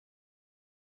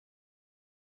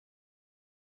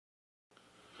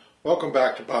Welcome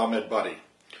back to Biomed Buddy.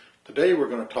 Today we're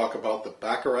going to talk about the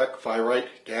Bacharach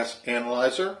Fyrite Gas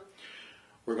Analyzer.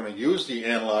 We're going to use the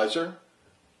analyzer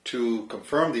to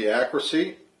confirm the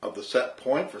accuracy of the set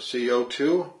point for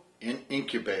CO2 in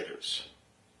incubators.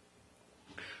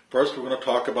 First, we're going to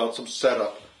talk about some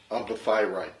setup of the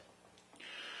Fyrite.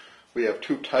 We have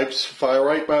two types of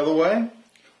Fyrite, by the way.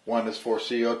 One is for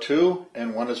CO2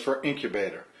 and one is for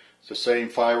incubator. It's the same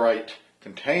Fyrite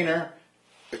container,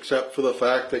 except for the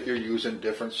fact that you're using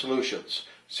different solutions.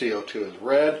 CO2 is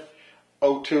red,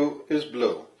 O2 is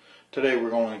blue. Today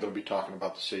we're only going to be talking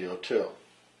about the CO2.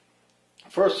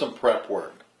 First, some prep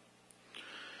work.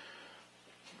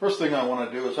 First thing I want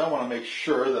to do is I want to make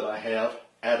sure that I have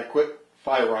adequate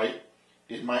Fyrite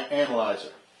in my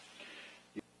analyzer.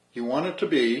 You want it to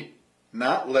be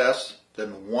not less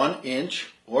than 1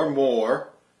 inch or more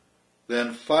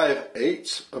than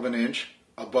 5/8 of an inch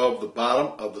above the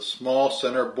bottom of the small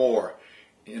center bore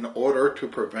in order to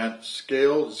prevent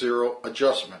scale zero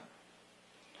adjustment.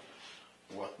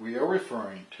 What we are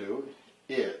referring to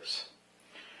is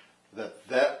that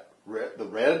the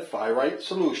red Fyrite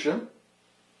solution,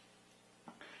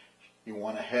 you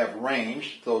want to have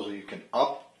range so that you can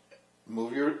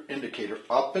move your indicator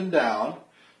up and down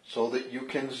so that you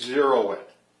can zero it.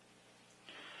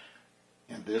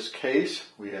 In this case,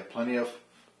 we have plenty of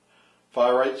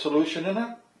Fyrite solution in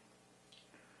it.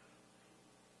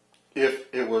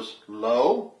 If it was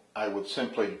low, I would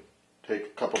simply take a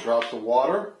couple drops of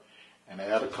water and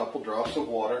add a couple drops of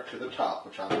water to the top,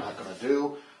 which I'm not going to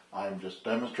do. I'm just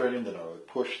demonstrating that I would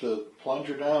push the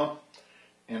plunger down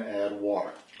and add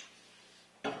water.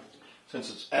 Since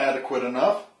it's adequate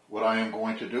enough, what I am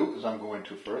going to do is I'm going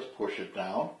to first push it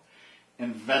down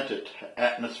and vent it to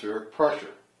atmospheric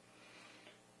pressure,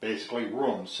 basically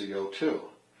room CO2.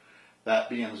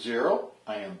 That being zero,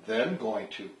 I am then going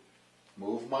to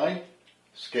move my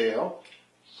scale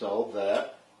so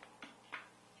that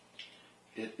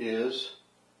it is,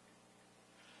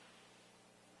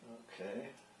 okay,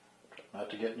 not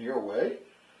to get in your way,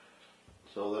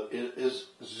 so that it is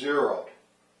zeroed.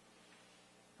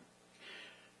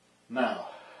 Now,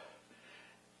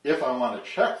 if I want to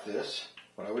check this,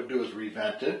 what I would do is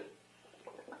revent it,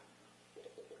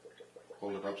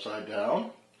 hold it upside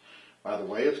down. By the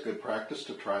way, it's good practice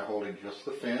to try holding just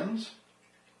the fins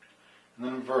and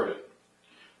then invert it.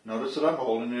 Notice that I'm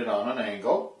holding it on an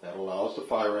angle. That allows the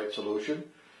Fyrite solution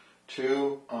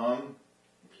to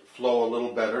flow a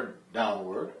little better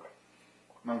downward.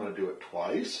 And I'm going to do it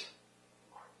twice.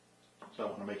 So I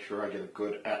want to make sure I get a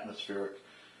good atmospheric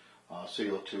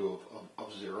CO2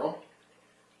 of zero.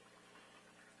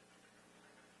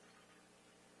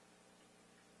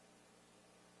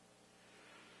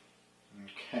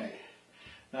 Okay.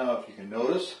 Now, if you can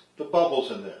notice the bubbles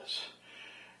in this,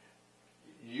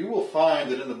 you will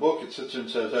find that in the book it sits and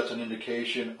says that's an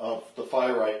indication of the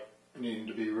Fyrite needing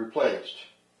to be replaced.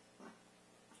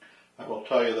 I will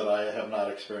tell you that I have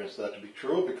not experienced that to be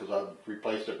true because I've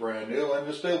replaced it brand new and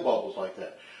there's still bubbles like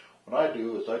that. What I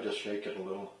do is I just shake it a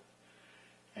little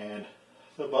and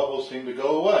the bubbles seem to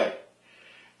go away.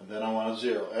 And then I want to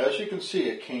zero. As you can see,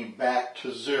 it came back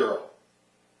to zero.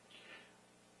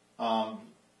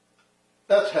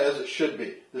 That's as it should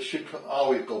be. This should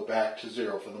always go back to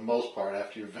zero for the most part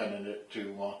after you've vented it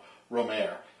to room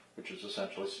air, which is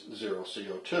essentially zero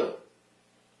CO2.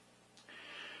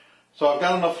 So I've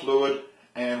got enough fluid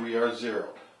and we are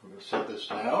zeroed. I'm going to set this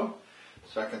down.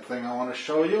 Second thing I want to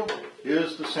show you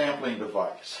is the sampling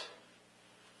device.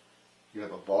 You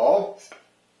have a ball.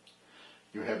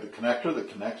 You have the connector that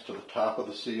connects to the top of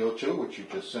the CO2, which you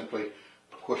just simply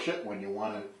push it when you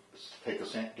want to take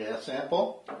a gas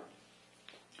sample.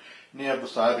 And you have the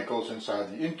side that goes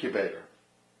inside the incubator.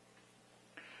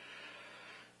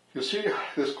 You see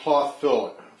this cloth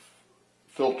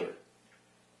filter.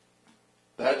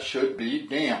 That should be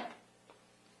damp.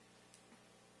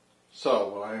 So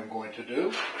what I am going to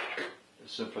do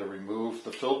is simply remove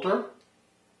the filter.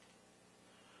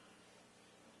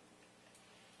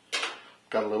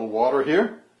 Got a little water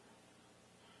here.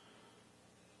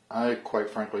 I quite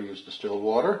frankly use distilled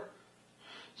water.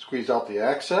 Squeeze out the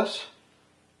excess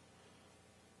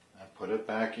and put it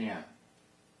back in.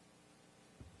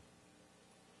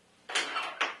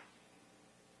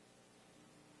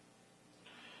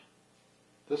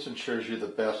 This ensures you the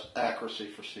best accuracy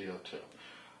for CO2.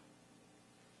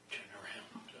 Turn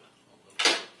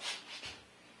around.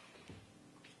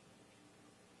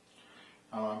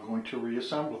 Now I'm going to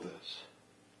reassemble this.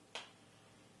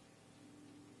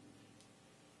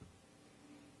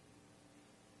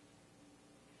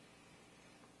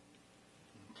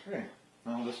 Okay,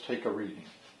 now let's take a reading.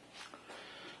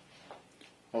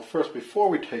 Well, first, before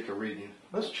we take a reading,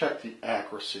 let's check the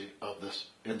accuracy of this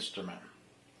instrument.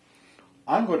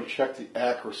 I'm going to check the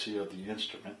accuracy of the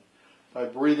instrument by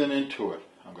breathing into it.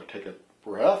 I'm going to take a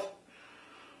breath,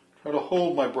 try to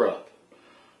hold my breath.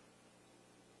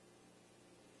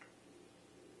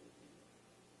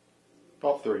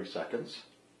 About 30 seconds.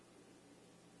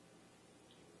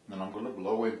 Then I'm going to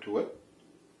blow into it.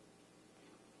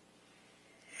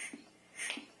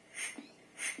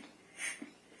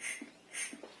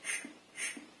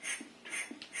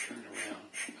 Turn around.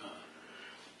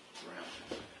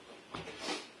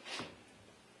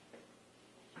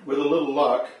 With a little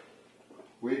luck,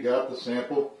 we got the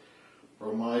sample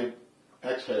from my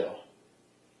exhale.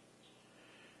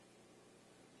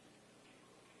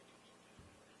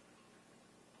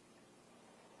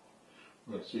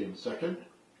 We're going to see in a second.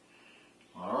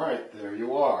 All right, there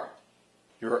you are.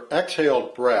 Your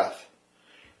exhaled breath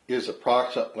is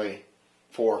approximately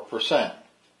 4%.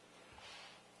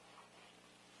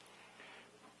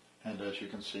 And as you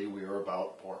can see, we are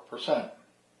about 4%.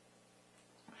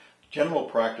 General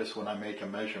practice when I make a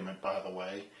measurement, by the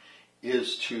way,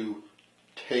 is to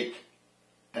take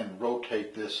and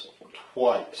rotate this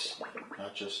twice,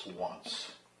 not just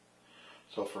once.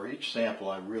 So for each sample,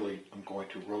 I really am going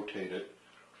to rotate it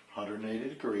 180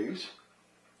 degrees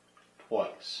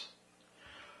twice.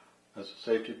 As a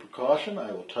safety precaution,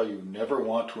 I will tell you never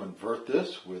want to invert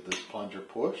this with this plunger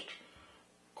pushed.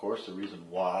 Of course, the reason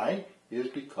why is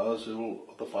because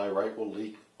the Fyrite will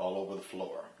leak all over the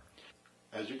floor.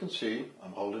 As you can see,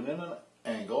 I'm holding it at an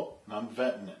angle and I'm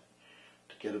venting it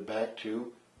to get it back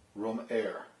to room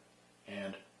air.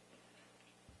 And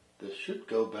this should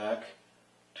go back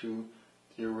to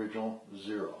the original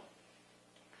 0.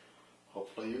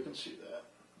 Hopefully you can see that.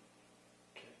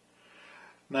 Okay.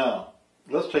 Now,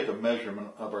 let's take a measurement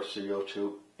of our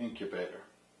CO2 incubator.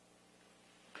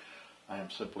 I am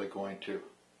simply going to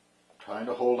try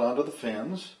to hold onto the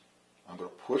fins. I'm going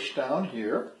to push down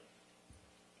here.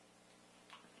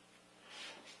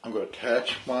 I'm going to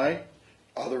attach my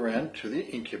other end to the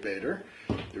incubator.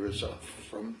 There is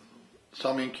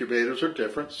some incubators are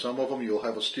different. Some of them you'll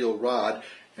have a steel rod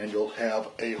and you'll have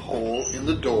a hole in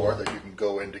the door that you can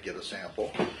go in to get a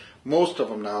sample. Most of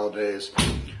them nowadays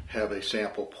have a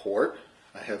sample port.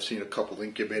 I have seen a couple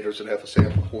incubators that have a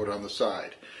sample port on the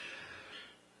side.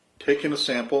 Taking a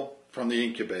sample from the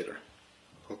incubator,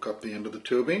 hook up the end of the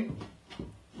tubing,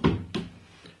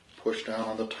 push down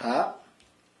on the top,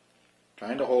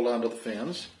 trying to hold onto the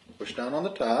fins, push down on the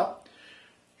top,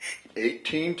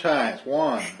 18 times,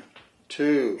 1,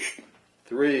 2,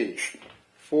 3,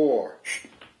 4,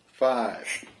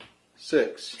 5,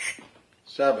 6,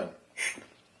 7,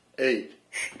 8,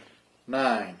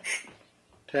 9,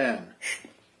 10,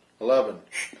 11,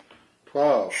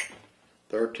 12,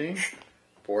 13,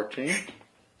 14,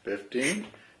 15,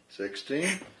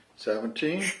 16,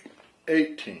 17,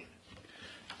 18.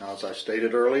 Now, as I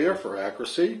stated earlier, for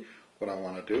accuracy, what I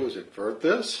want to do is invert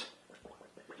this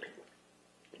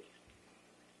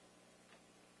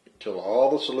till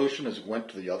all the solution has went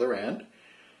to the other end,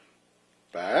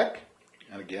 back,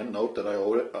 and again, note that I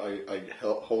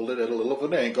hold it at a little of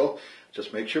an angle.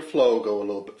 Just makes your flow go a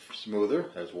little bit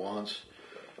smoother, as once.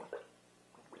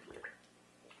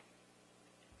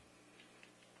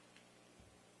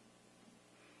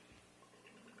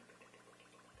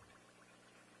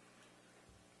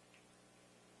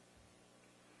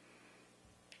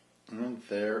 And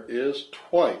there is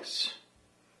twice.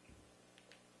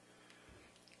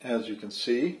 As you can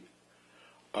see,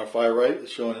 our Fyrite is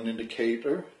showing an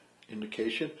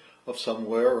indication of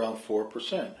somewhere around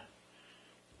 4%. I'm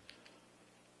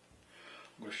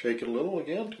going to shake it a little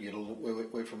again to get a little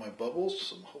away from my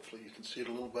bubbles, and hopefully you can see it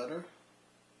a little better.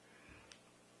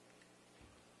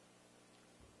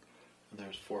 And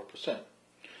there's 4%.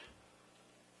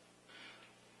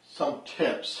 Some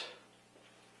tips.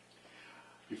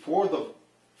 Before the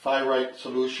Fyrite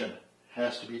solution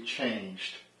has to be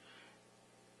changed,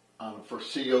 for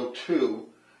CO2,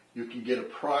 you can get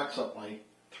approximately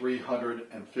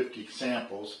 350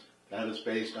 samples. That is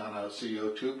based on a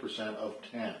CO2% of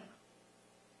 10.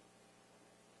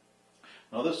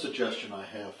 Another suggestion I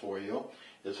have for you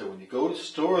is that when you go to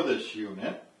store this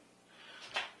unit,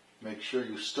 make sure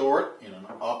you store it in an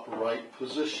upright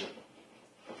position.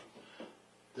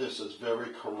 This is very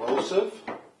corrosive,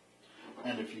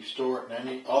 and if you store it in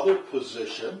any other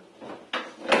position,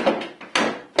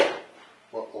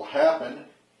 what will happen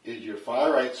is your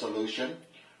Fyrite solution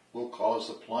will cause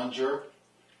the plunger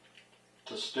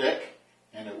to stick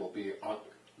and it will be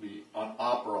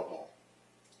unoperable.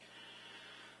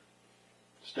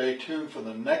 Stay tuned for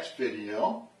the next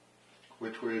video,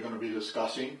 which we're going to be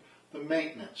discussing the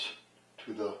maintenance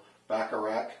to the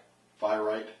Bacharach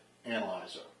Fyrite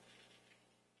Analyzer.